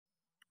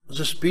Os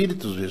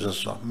espíritos, veja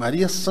só,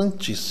 Maria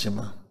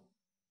Santíssima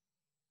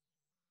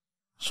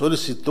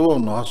solicitou ao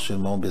nosso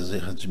irmão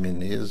Bezerra de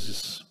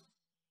Menezes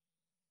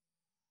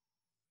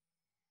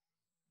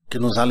que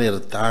nos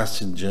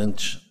alertasse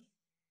diante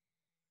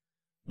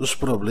dos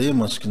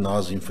problemas que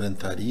nós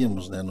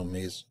enfrentaríamos, no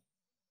mês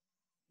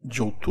de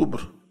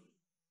outubro.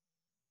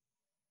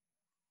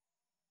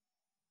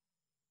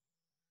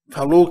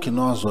 Falou que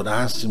nós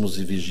orássemos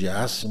e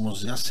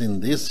vigiássemos e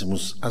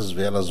acendêssemos as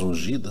velas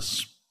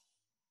ungidas.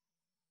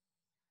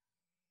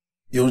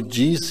 Eu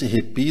disse,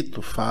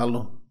 repito,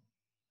 falo,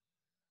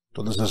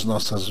 todas as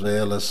nossas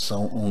velas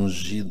são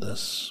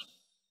ungidas.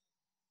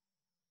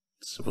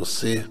 Se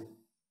você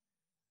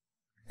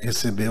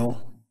recebeu,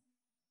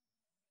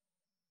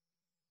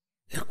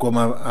 é como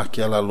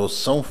aquela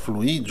loção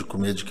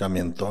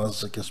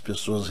fluídico-medicamentosa que as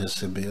pessoas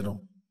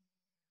receberam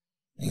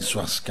em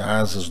suas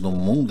casas, no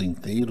mundo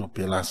inteiro,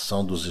 pela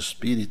ação dos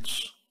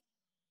espíritos,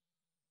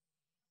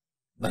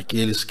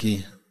 daqueles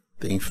que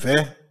têm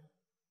fé,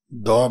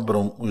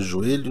 dobram os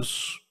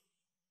joelhos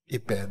e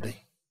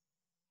pedem.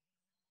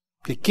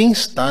 Porque quem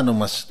está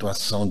numa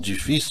situação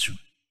difícil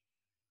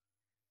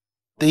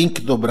tem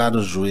que dobrar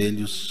os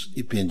joelhos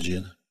e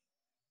pedir.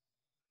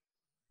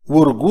 O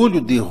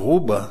orgulho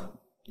derruba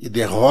e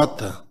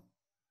derrota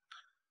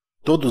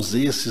todos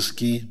esses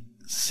que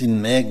se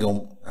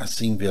negam a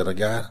se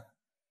envergar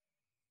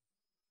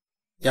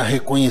e a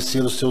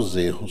reconhecer os seus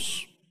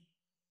erros.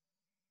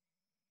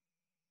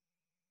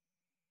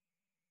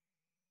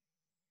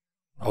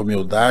 A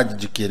humildade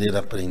de querer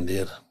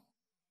aprender.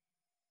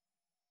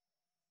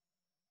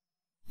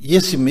 E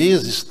esse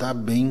mês está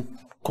bem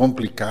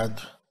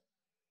complicado.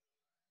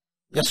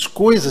 E as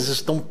coisas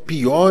estão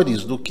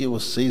piores do que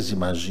vocês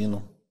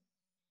imaginam.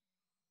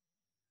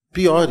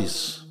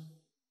 Piores.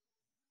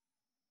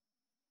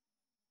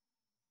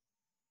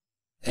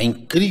 É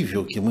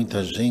incrível que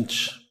muita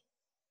gente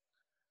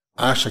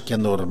acha que é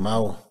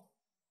normal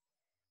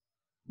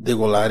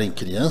degolarem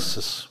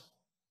crianças.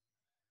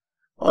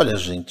 Olha,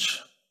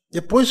 gente,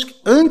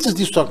 antes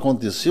disso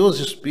acontecer, os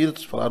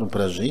espíritos falaram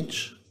para a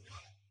gente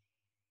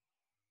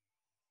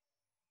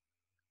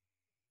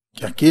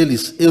que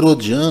aqueles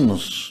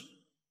herodianos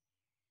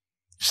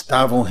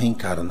estavam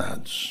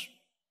reencarnados.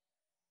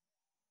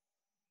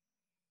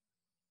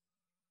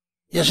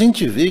 E a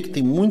gente vê que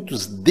tem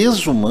muitos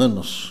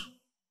desumanos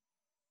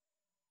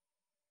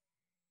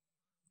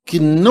que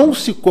não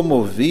se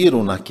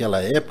comoveram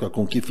naquela época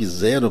com o que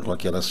fizeram com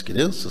aquelas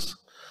crianças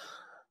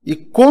e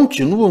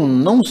continuam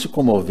não se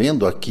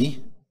comovendo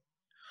aqui,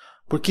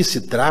 porque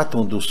se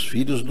tratam dos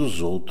filhos dos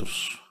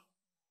outros.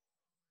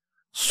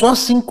 Só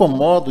se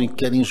incomodam e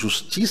querem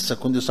justiça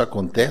quando isso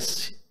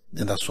acontece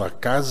dentro da sua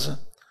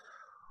casa,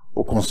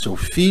 ou com seu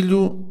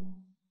filho,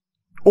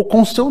 ou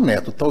com seu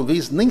neto.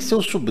 Talvez nem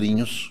seus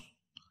sobrinhos,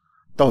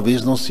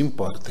 talvez não se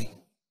importem.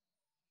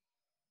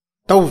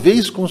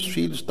 Talvez com os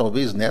filhos,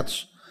 talvez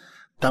netos.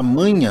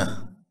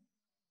 Tamanha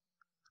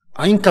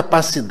a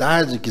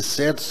incapacidade que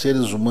certos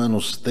seres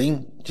humanos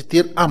têm de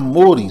ter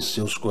amor em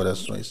seus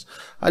corações.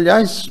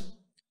 Aliás,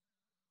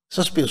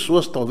 essas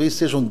pessoas talvez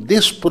sejam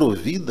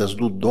desprovidas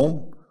do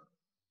dom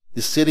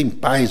de serem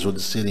pais ou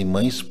de serem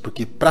mães,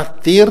 porque para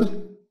ter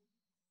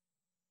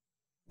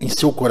em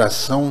seu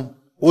coração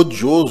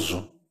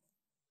odioso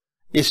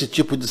esse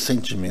tipo de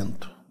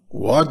sentimento,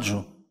 o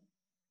ódio,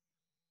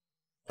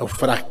 é o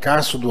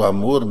fracasso do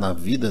amor na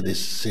vida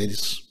desses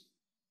seres.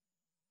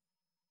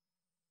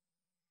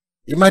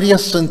 E Maria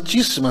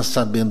Santíssima,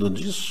 sabendo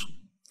disso,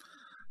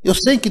 eu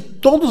sei que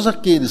todos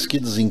aqueles que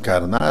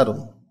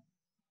desencarnaram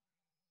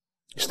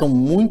estão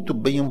muito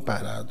bem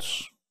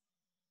amparados.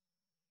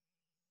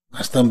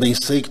 Mas também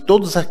sei que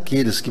todos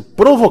aqueles que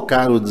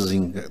provocaram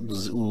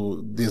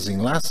o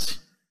desenlace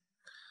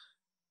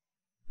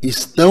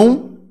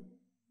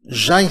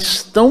já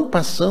estão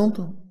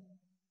passando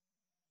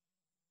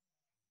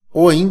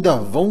ou ainda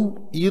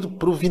vão ir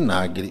para o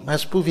vinagre,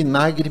 mas para o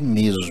vinagre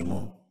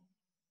mesmo.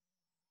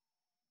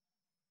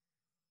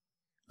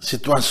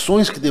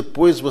 Situações que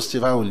depois você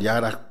vai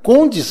olhar a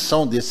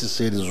condição desses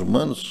seres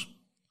humanos,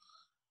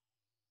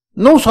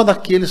 não só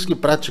daqueles que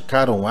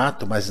praticaram o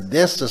ato, mas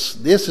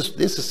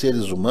desses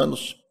seres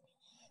humanos,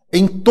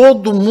 em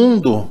todo o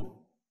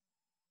mundo,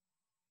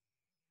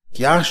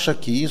 que acha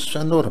que isso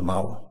é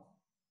normal.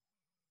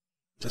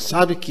 Você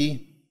sabe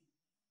que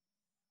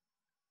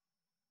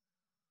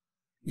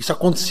isso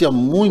acontecia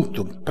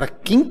muito para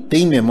quem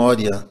tem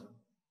memória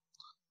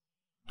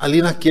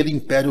ali naquele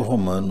Império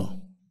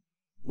Romano.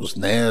 Os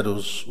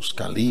Neros, os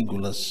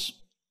Calígulas,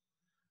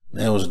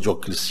 os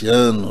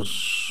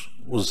Dioclecianos,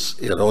 os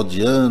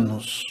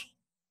Herodianos,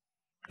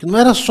 que não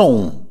era só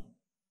um.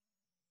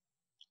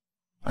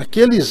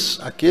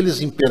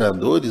 Aqueles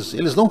imperadores,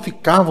 eles não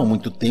ficavam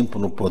muito tempo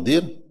no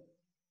poder.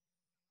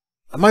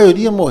 A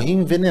maioria morria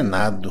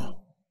envenenado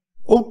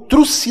ou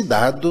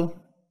trucidado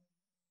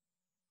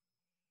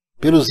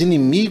pelos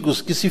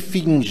inimigos que se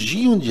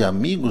fingiam de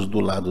amigos do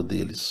lado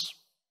deles.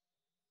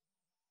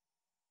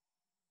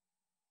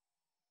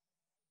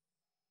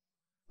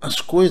 As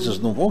coisas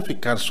não vão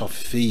ficar só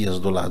feias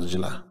do lado de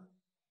lá.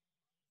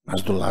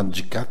 mas do lado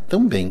de cá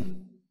também.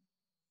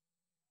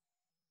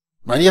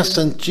 Maria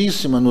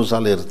Santíssima nos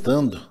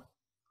alertando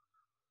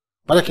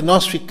para que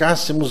nós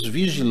ficássemos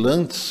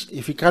vigilantes.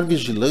 E ficar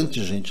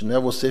vigilante, gente, não é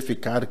você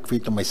ficar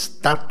feito uma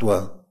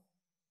estátua,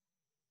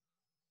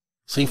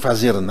 sem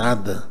fazer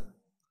nada,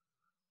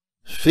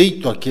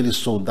 feito aqueles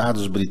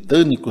soldados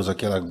britânicos,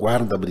 aquela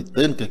guarda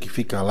britânica que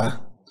fica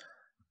lá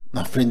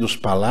na frente dos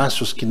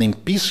palácios, que nem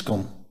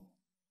piscam.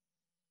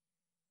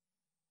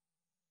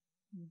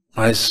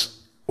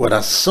 Mas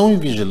oração e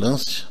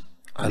vigilância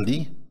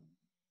ali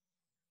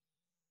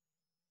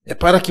é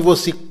para que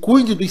você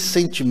cuide dos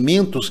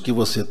sentimentos que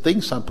você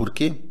tem, sabe por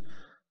quê?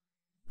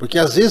 Porque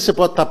às vezes você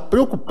pode estar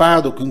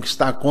preocupado com o que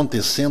está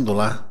acontecendo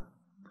lá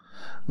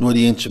no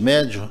Oriente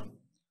Médio,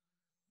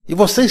 e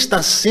você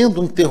está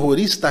sendo um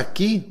terrorista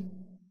aqui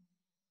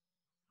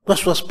com as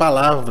suas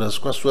palavras,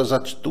 com as suas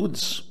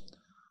atitudes,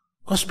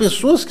 com as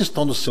pessoas que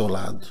estão do seu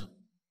lado,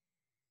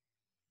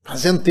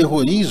 fazendo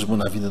terrorismo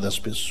na vida das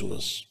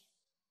pessoas.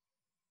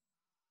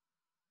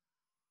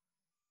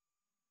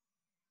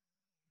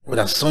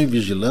 Oração e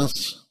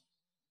vigilância,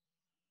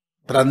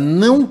 para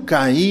não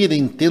cair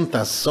em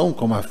tentação,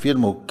 como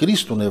afirma o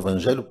Cristo no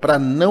Evangelho, para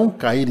não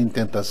cair em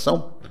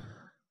tentação,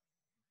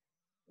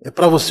 é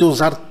para você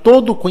usar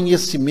todo o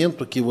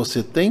conhecimento que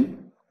você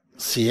tem,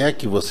 se é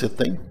que você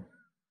tem,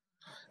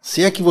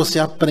 se é que você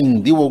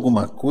aprendeu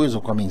alguma coisa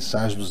com a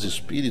mensagem dos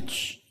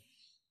Espíritos,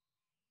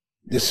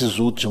 desses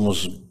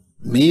últimos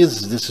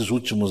meses, desses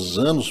últimos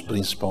anos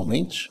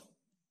principalmente,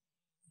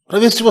 para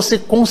ver se você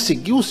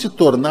conseguiu se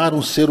tornar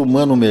um ser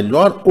humano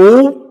melhor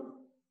ou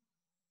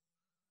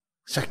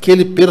se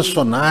aquele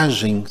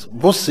personagem,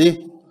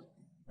 você,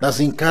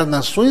 das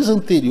encarnações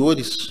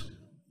anteriores,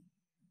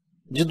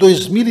 de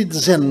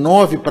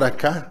 2019 para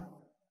cá,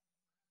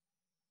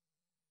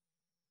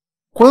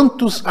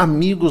 quantos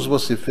amigos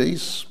você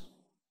fez?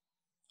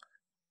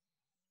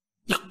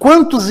 E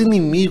quantos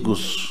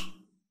inimigos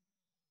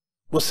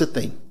você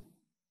tem?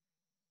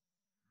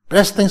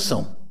 Presta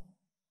atenção.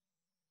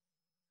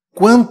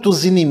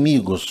 Quantos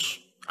inimigos?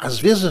 Às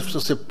vezes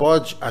você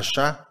pode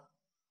achar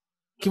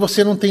que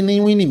você não tem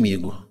nenhum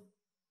inimigo.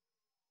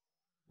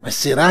 Mas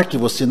será que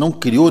você não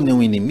criou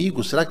nenhum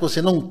inimigo? Será que você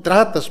não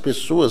trata as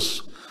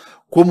pessoas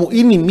como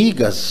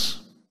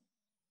inimigas?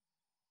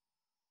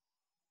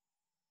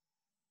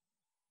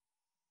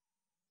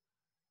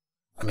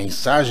 A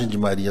mensagem de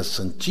Maria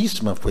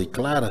Santíssima foi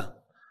clara.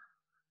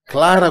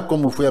 Clara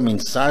como foi a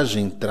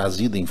mensagem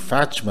trazida em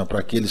Fátima para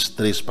aqueles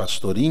 3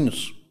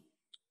 pastorinhos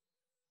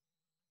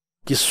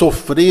que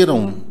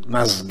sofreram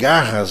nas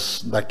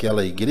garras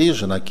daquela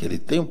igreja naquele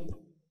tempo,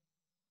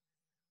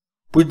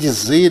 por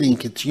dizerem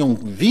que tinham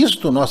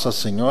visto Nossa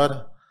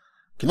Senhora,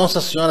 que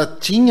Nossa Senhora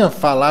tinha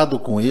falado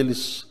com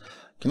eles,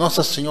 que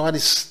Nossa Senhora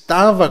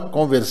estava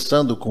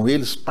conversando com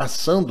eles,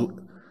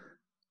 passando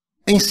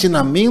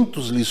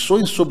ensinamentos,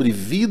 lições sobre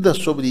vida,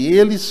 sobre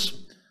eles,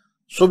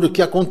 sobre o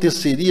que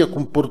aconteceria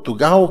com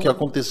Portugal, o que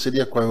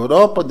aconteceria com a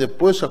Europa,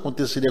 depois o que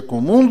aconteceria com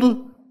o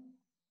mundo.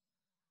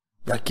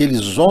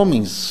 Daqueles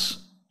homens,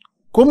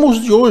 como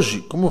os de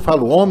hoje, como eu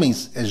falo,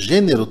 homens é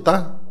gênero,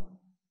 tá?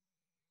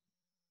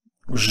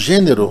 O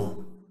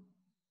gênero,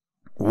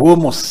 o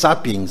Homo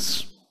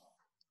sapiens.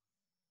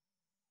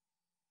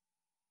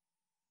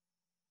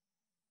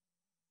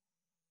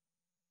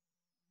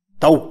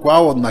 Tal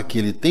qual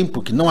naquele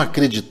tempo que não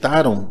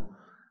acreditaram,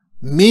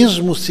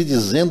 mesmo se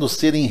dizendo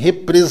serem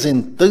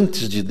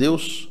representantes de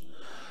Deus,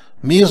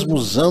 mesmo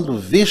usando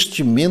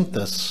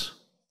vestimentas,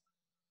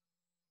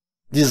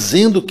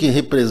 dizendo que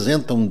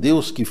representam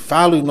Deus, que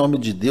falam em nome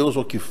de Deus,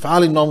 ou que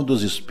falam em nome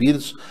dos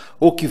Espíritos,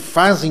 ou que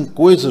fazem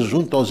coisas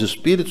junto aos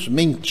Espíritos.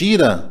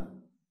 Mentira!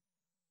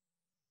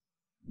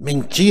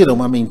 Mentira,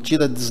 uma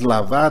mentira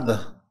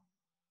deslavada.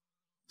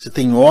 Se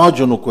tem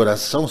ódio no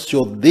coração, se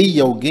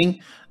odeia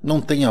alguém, não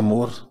tem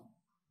amor.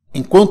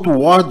 Enquanto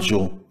o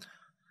ódio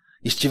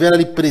estiver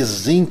ali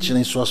presente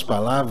nas suas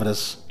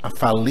palavras, a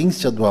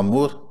falência do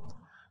amor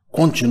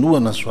continua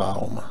na sua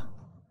alma.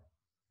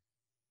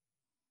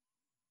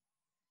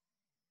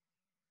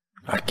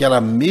 Aquela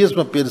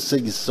mesma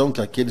perseguição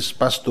que aqueles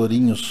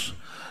pastorinhos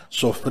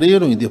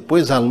sofreram, e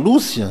depois a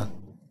Lúcia,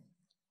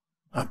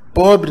 a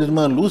pobre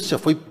irmã Lúcia,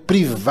 foi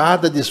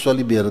privada de sua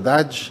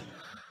liberdade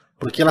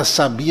porque ela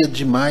sabia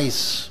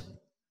demais.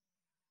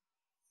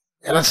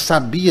 Ela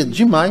sabia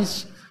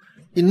demais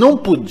e não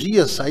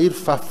podia sair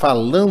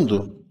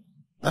falando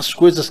das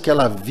coisas que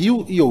ela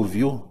viu e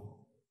ouviu.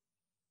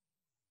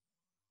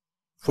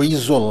 Foi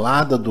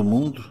isolada do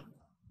mundo,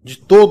 de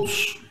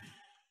todos.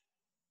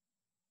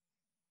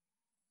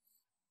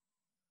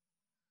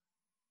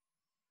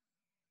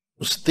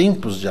 Os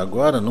tempos de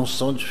agora não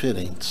são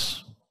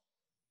diferentes.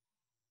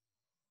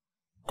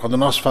 Quando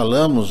nós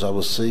falamos a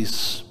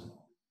vocês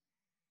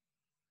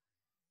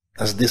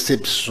as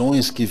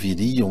decepções que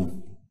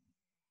viriam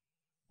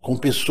com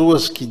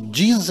pessoas que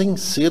dizem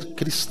ser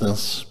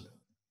cristãs.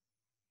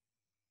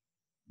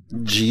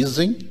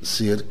 Dizem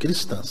ser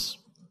cristãs.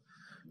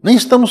 Nem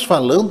estamos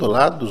falando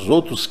lá dos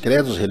outros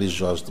credos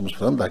religiosos, estamos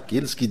falando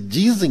daqueles que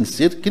dizem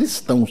ser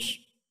cristãos.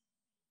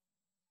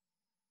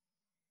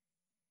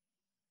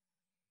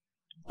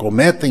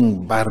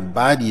 cometem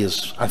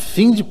barbáries a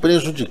fim de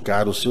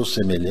prejudicar os seus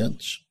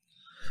semelhantes,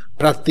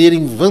 para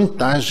terem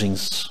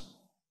vantagens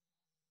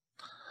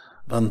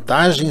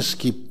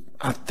que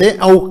até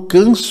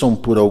alcançam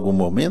por algum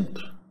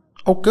momento,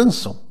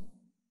 alcançam.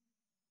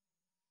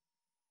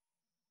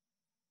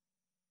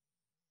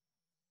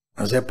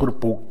 Mas é por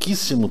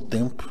pouquíssimo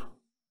tempo,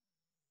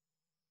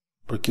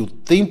 porque o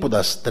tempo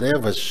das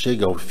trevas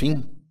chega ao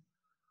fim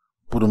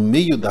por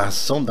meio da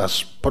ação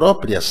das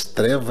próprias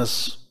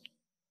trevas,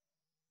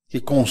 que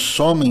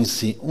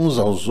consomem-se uns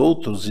aos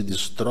outros e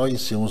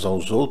destroem-se uns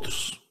aos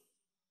outros,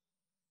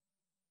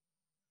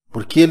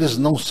 porque eles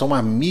não são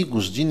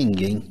amigos de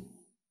ninguém.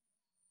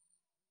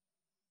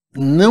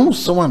 Não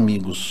são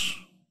amigos.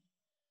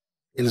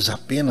 Eles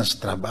apenas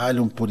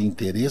trabalham por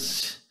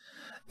interesse,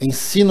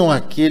 ensinam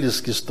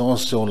àqueles que estão ao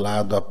seu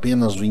lado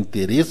apenas o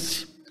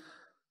interesse,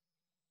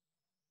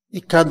 e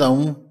cada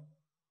um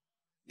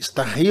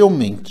está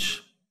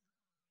realmente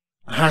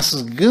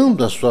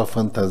rasgando a sua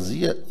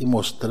fantasia e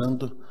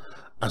mostrando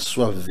a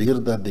sua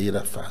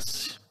verdadeira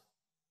face.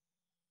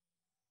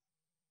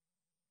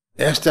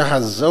 Esta é a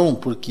razão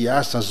por que há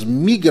essas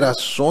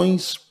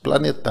migrações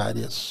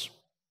planetárias.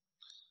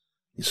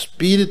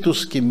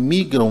 Espíritos que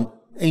migram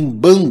em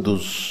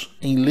bandos,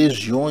 em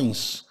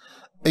legiões,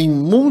 em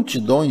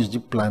multidões de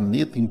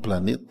planeta em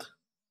planeta,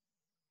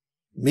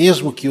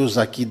 mesmo que os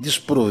aqui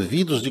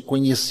desprovidos de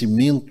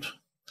conhecimento,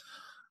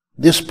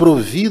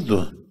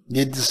 desprovido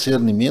de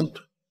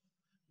discernimento,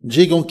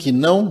 digam que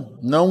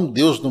não,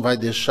 Deus não vai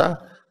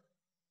deixar.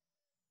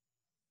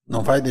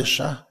 Não vai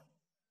deixar.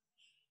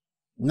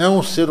 Não,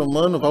 o ser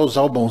humano vai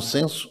usar o bom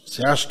senso.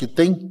 Você acha que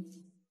tem?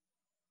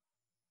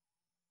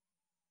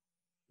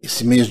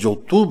 Esse mês de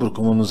outubro,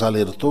 como nos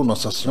alertou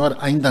Nossa Senhora,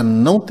 ainda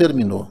não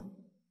terminou.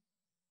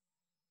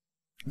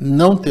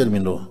 Não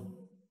terminou.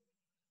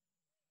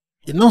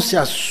 E não se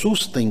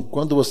assustem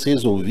quando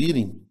vocês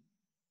ouvirem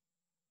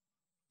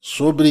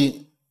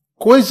sobre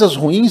coisas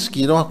ruins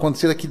que irão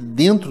acontecer aqui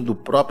dentro do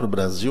próprio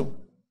Brasil,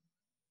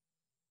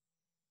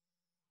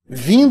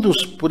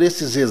 vindos por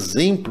esses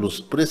exemplos,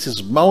 por esses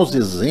maus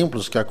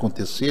exemplos que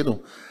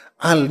aconteceram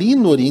ali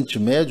no Oriente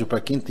Médio, para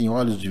quem tem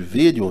olhos de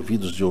ver e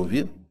ouvidos de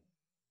ouvir.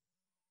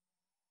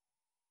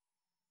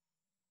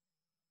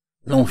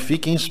 Não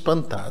fiquem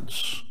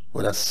espantados.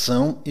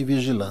 Oração e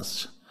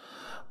vigilância.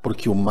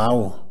 Porque o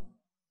mal,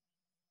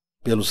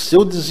 pelo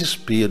seu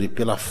desespero e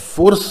pela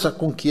força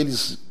com que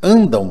eles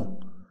andam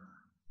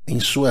em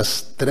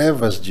suas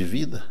trevas de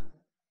vida,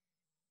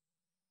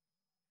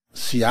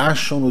 se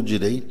acham no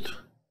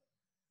direito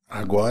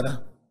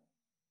agora,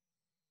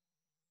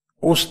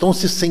 ou estão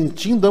se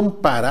sentindo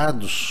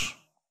amparados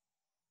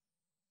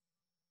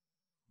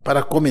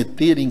para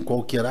cometerem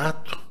qualquer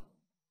ato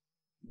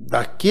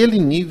daquele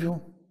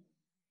nível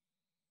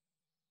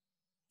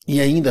e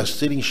ainda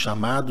serem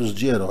chamados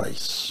de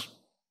heróis.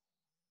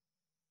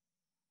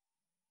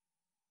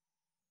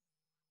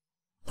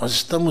 Nós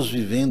estamos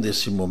vivendo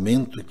esse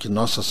momento que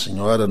Nossa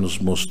Senhora nos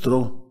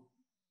mostrou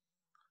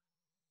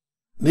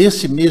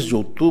nesse mês de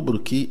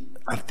outubro, que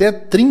até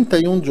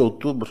 31 de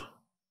outubro,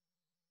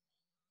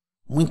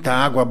 muita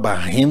água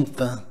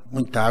barrenta,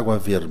 muita água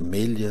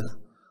vermelha,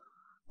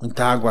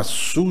 muita água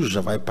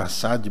suja vai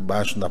passar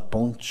debaixo da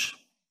ponte.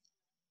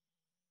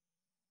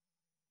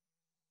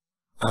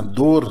 A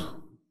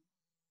dor,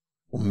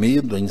 o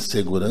medo, a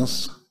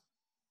insegurança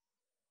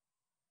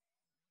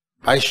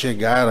vai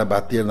chegar a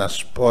bater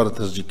nas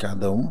portas de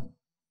cada um.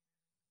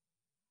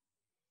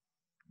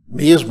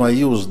 Mesmo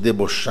aí os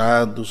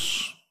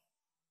debochados,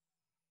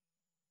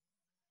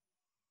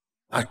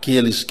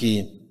 aqueles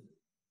que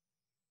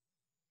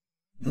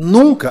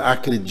nunca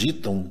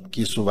acreditam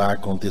que isso vai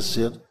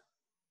acontecer,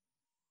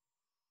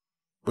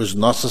 pois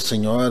Nossa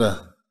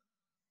Senhora,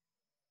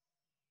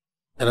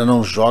 ela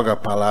não joga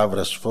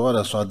palavras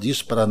fora, só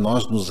diz para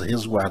nós nos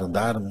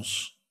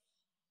resguardarmos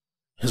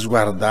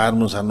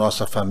a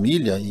nossa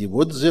família. E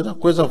vou dizer uma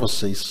coisa a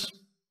vocês: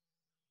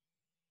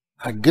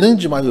 a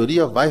grande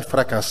maioria vai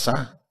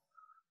fracassar,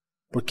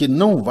 porque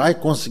não vai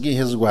conseguir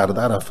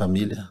resguardar a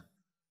família.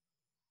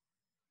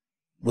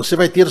 Você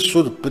vai ter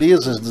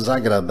surpresas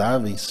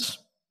desagradáveis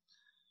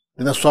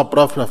na sua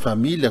própria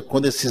família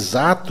quando esses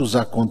atos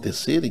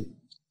acontecerem.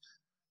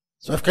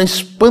 Você vai ficar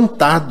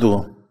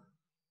espantado.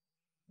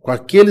 Com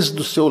aqueles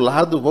do seu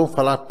lado vão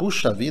falar: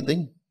 puxa vida,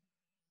 hein?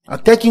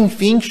 Até que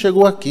enfim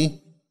chegou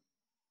aqui.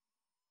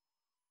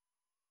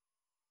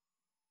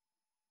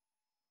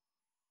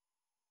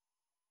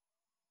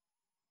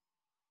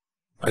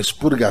 A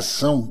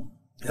expurgação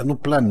é no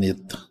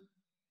planeta.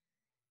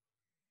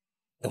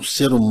 É o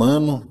ser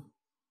humano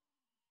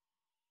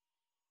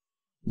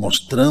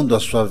mostrando a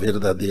sua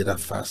verdadeira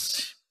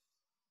face.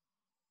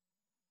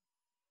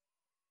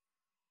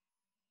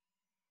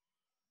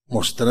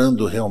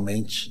 Mostrando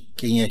realmente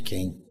quem é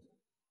quem.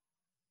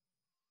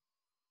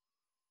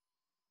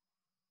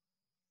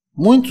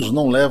 Muitos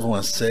não levam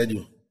a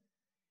sério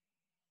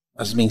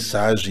as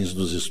mensagens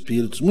dos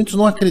Espíritos, muitos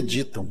não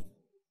acreditam.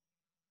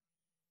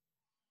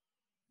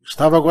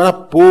 Estava agora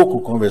há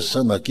pouco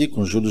conversando aqui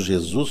com Júlio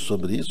Jesus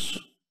sobre isso.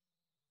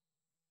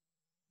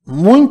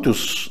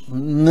 muitos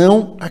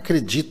não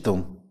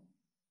acreditam,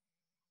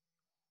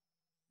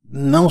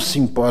 não se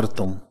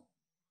importam.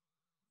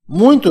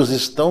 Muitos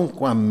estão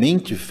com a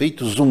mente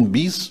feitos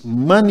zumbis,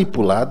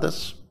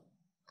 manipuladas,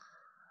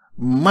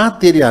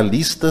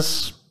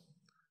 materialistas,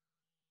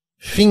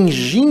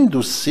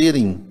 fingindo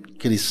serem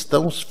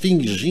cristãos,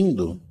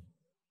 fingindo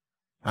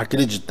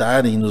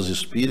acreditarem nos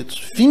espíritos,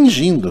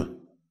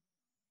 fingindo.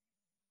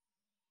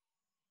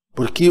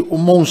 Porque o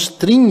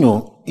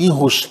monstrinho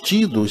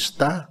enrostido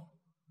está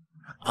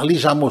ali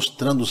já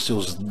mostrando os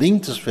seus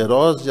dentes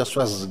ferozes e as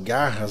suas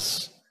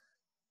garras.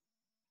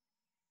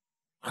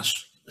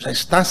 Já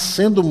está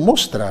sendo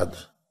mostrado.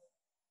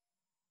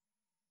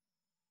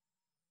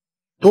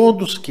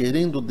 Todos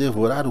querendo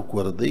devorar o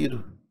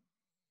cordeiro,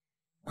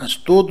 mas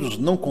todos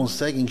não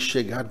conseguem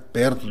chegar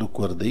perto do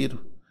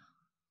cordeiro,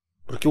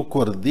 porque o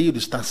cordeiro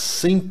está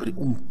sempre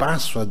um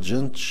passo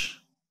adiante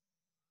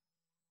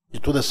de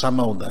toda essa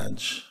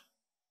maldade.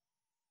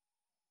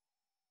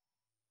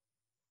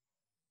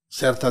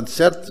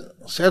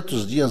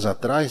 Certos dias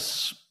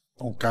atrás,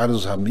 o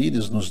Carlos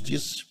Ramírez nos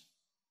disse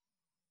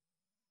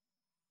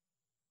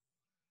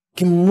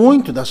que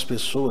muitas das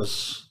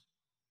pessoas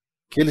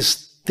que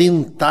eles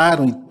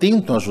tentaram e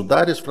tentam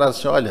ajudar, eles falaram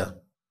assim,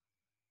 olha,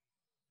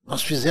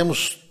 nós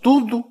fizemos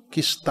tudo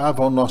que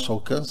estava ao nosso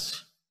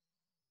alcance,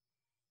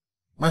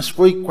 mas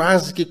foi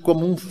quase que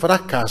como um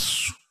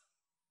fracasso.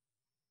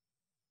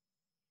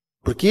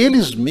 Porque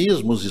eles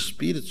mesmos, os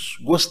espíritos,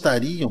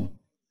 gostariam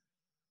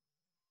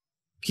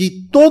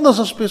que todas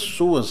as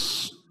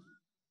pessoas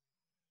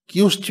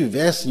que os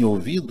tivessem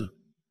ouvido,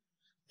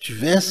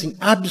 tivessem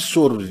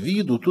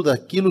absorvido tudo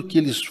aquilo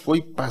que lhes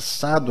foi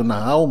passado na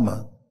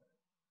alma,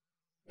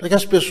 para que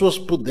as pessoas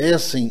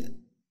pudessem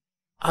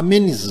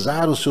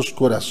amenizar os seus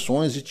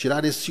corações e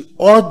tirar esse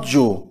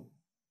ódio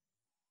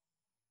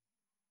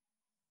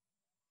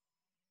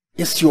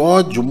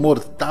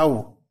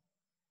mortal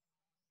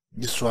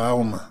de sua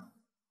alma.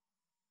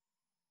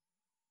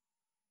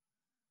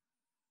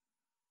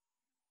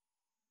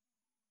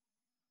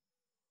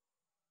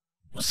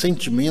 O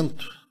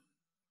sentimento,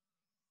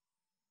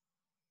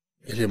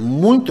 ele é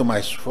muito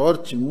mais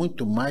forte,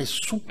 muito mais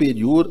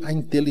superior à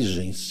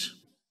inteligência.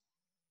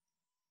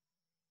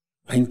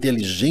 A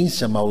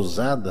inteligência mal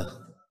usada,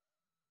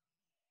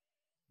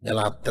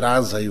 ela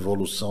atrasa a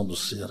evolução do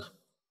ser.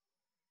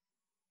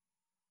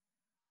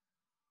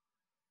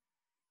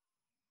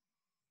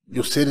 E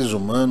os seres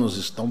humanos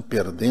estão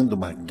perdendo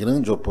uma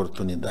grande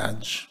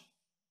oportunidade.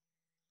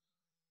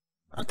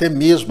 Até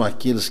mesmo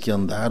aqueles que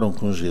andaram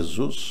com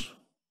Jesus,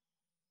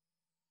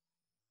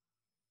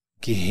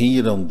 que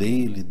riram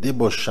dele,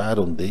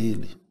 debocharam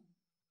dele,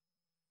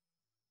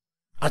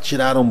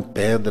 atiraram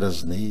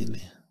pedras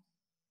nele.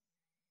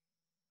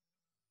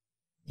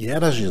 E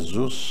era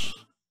Jesus.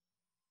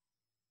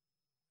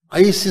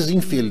 Aí esses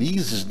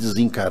infelizes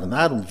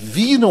desencarnaram,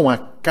 viram a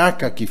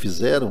caca que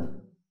fizeram.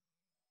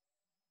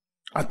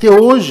 Até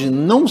hoje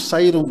não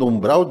saíram do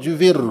umbral de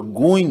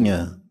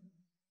vergonha.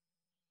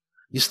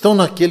 Estão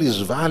naqueles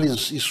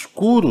vales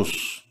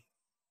escuros,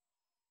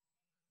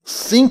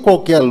 sem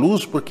qualquer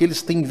luz, porque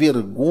eles têm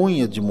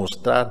vergonha de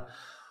mostrar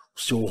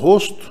o seu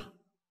rosto,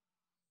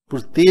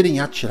 por terem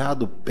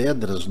atirado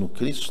pedras no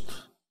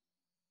Cristo.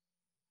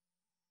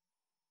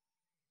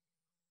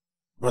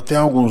 Até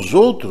alguns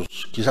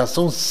outros que já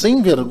são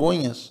sem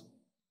vergonhas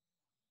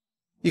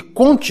e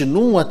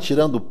continuam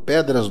atirando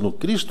pedras no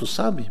Cristo,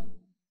 sabe?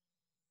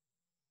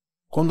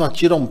 Quando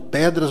atiram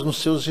pedras nos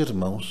seus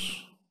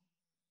irmãos.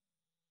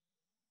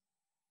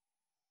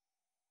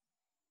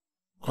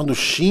 Quando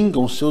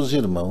xingam seus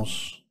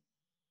irmãos.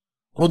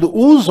 Quando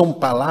usam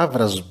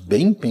palavras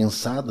bem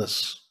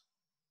pensadas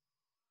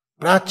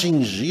para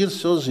atingir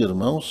seus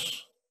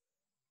irmãos,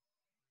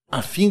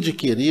 a fim de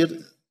querer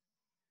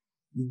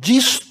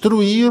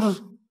destruir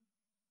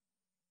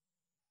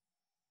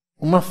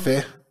uma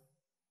fé.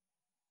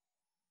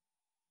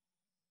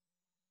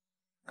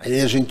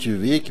 Aí a gente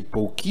vê que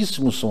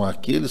pouquíssimos são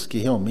aqueles que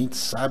realmente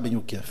sabem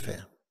o que é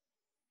fé.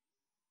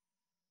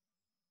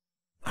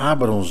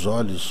 Abram os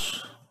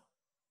olhos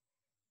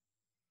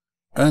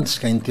antes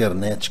que a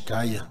internet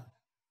caia.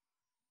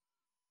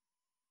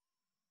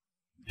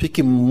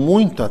 Fique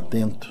muito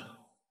atento.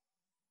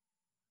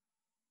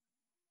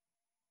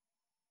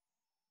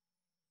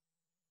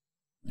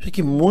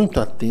 Fique muito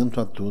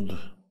atento a tudo.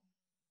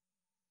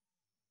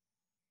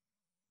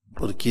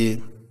 Porque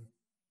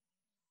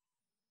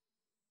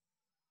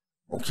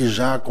o que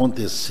já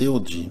aconteceu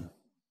de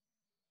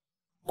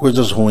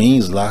coisas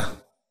ruins lá,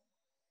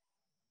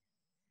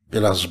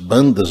 pelas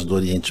bandas do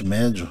Oriente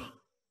Médio,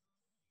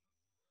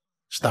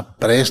 está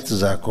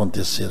prestes a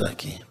acontecer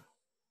aqui.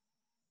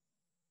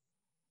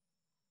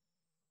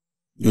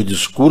 E o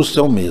discurso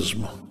é o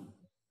mesmo.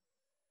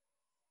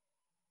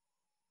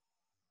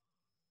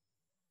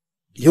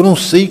 E eu não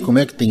sei como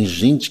é que tem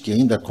gente que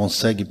ainda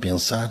consegue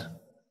pensar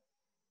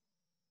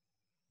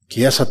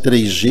que essa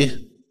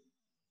 3G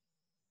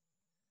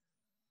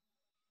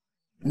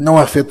não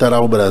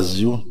afetará o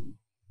Brasil,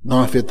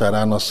 não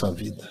afetará a nossa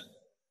vida.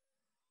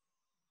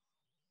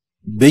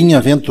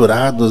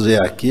 Bem-aventurados é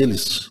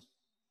aqueles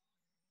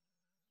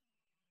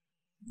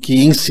que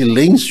em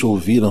silêncio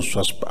ouviram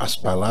as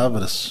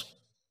palavras,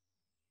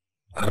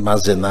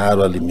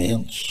 armazenaram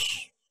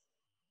alimentos,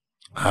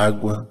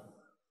 água,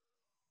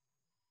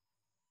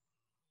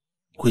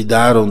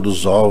 cuidaram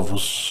dos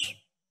ovos,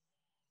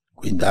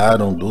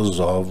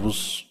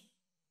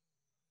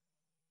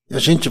 e a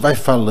gente vai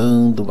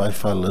falando,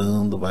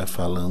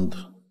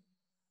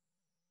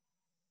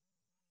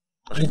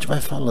 a gente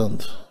vai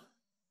falando.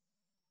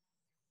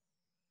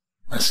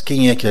 Mas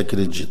quem é que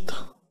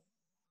acredita?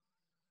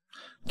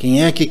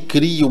 Quem é que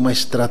cria uma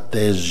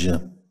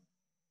estratégia?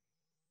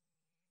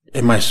 É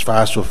mais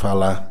fácil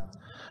falar: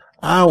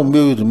 ah, o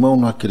meu irmão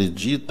não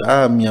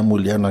acredita, ah, minha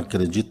mulher não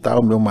acredita, ah,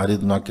 o meu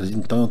marido não acredita,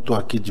 então eu estou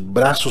aqui de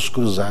braços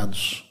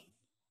cruzados.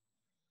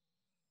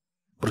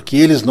 Porque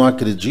eles não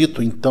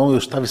acreditam, então eu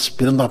estava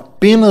esperando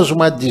apenas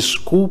uma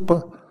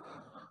desculpa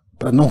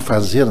para não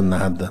fazer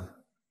nada.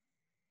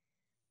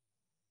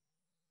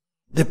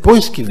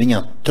 Depois que vem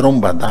a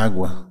tromba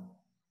d'água,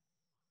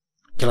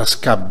 aquelas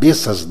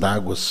cabeças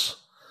d'água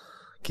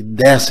que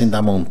descem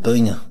da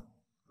montanha,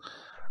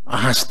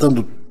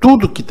 arrastando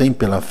tudo que tem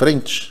pela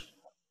frente,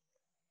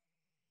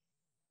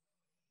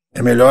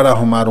 é melhor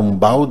arrumar um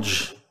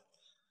balde,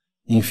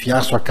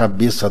 enfiar sua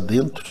cabeça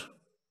dentro,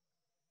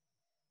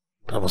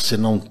 para você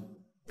não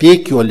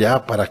ter que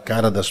olhar para a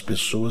cara das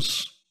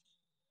pessoas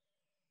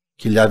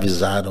que lhe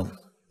avisaram.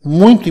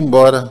 Muito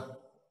embora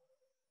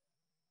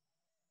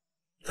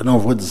eu não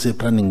vou dizer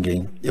para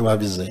ninguém, eu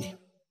avisei.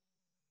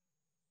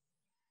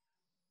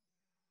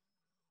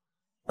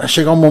 Vai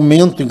chegar um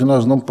momento em que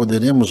nós não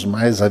poderemos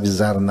mais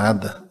avisar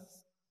nada.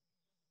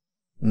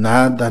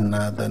 Nada.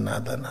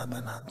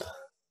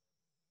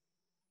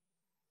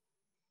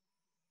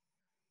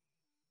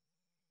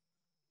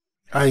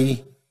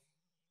 Aí,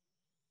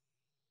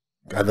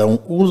 cada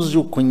um use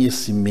o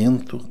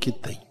conhecimento que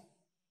tem.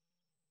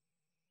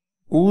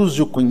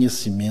 Use o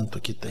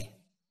conhecimento que tem.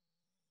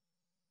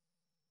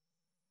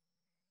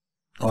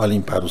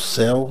 Olhem para o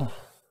céu,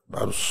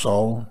 para o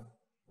sol,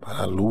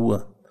 para a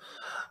lua,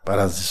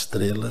 para as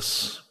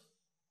estrelas.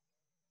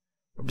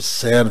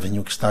 Observem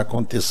o que está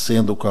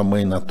acontecendo com a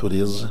Mãe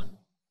Natureza.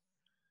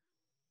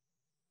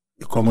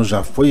 E como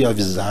já foi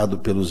avisado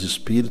pelos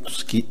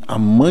espíritos, que a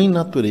Mãe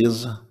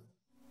Natureza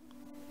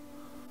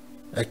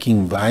é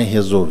quem vai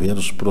resolver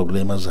os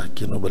problemas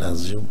aqui no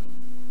Brasil,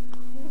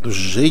 do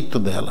jeito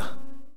dela.